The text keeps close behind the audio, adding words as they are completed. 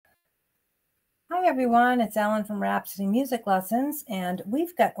Hi everyone, it's Ellen from Rhapsody Music Lessons, and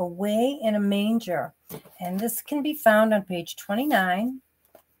we've got Away in a Manger, and this can be found on page 29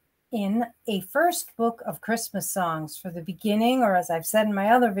 in a first book of Christmas songs for the beginning, or as I've said in my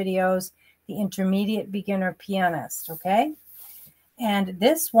other videos, the intermediate beginner pianist, okay? And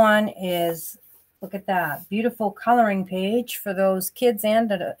this one is, look at that, beautiful coloring page for those kids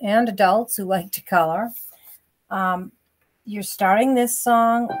and adults who like to color. You're starting this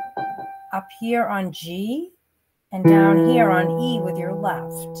song up here on G and down here on E with your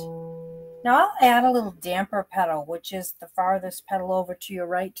left. Now I'll add a little damper pedal, which is the farthest pedal over to your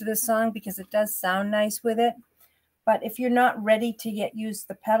right to this song, because it does sound nice with it. But if you're not ready to use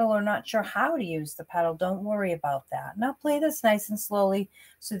the pedal or not sure how to use the pedal, don't worry about that. And I'll play this nice and slowly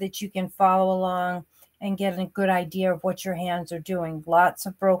so that you can follow along and get a good idea of what your hands are doing. Lots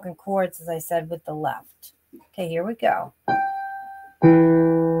of broken chords, as I said, with the left. Okay, here we go.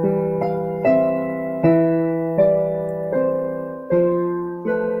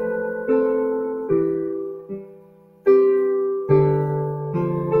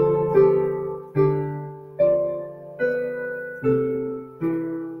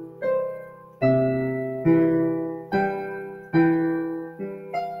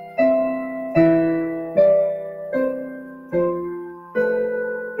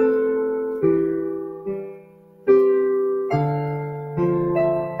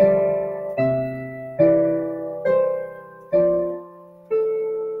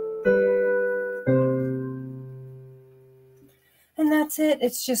 And that's it.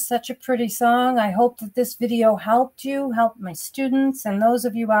 It's just such a pretty song. I hope that this video helped you, helped my students, and those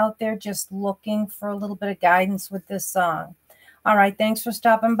of you out there just looking for a little bit of guidance with this song. All right, thanks for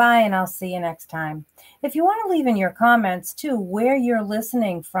stopping by, and I'll see you next time. If you want to leave in your comments, too, where you're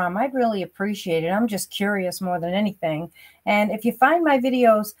listening from, I'd really appreciate it. I'm just curious more than anything. And if you find my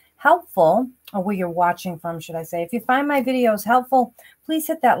videos helpful, or where you're watching from, should I say, if you find my videos helpful, please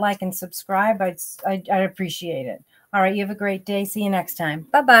hit that like and subscribe. I'd appreciate it. All right, you have a great day. See you next time.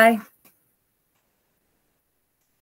 Bye-bye.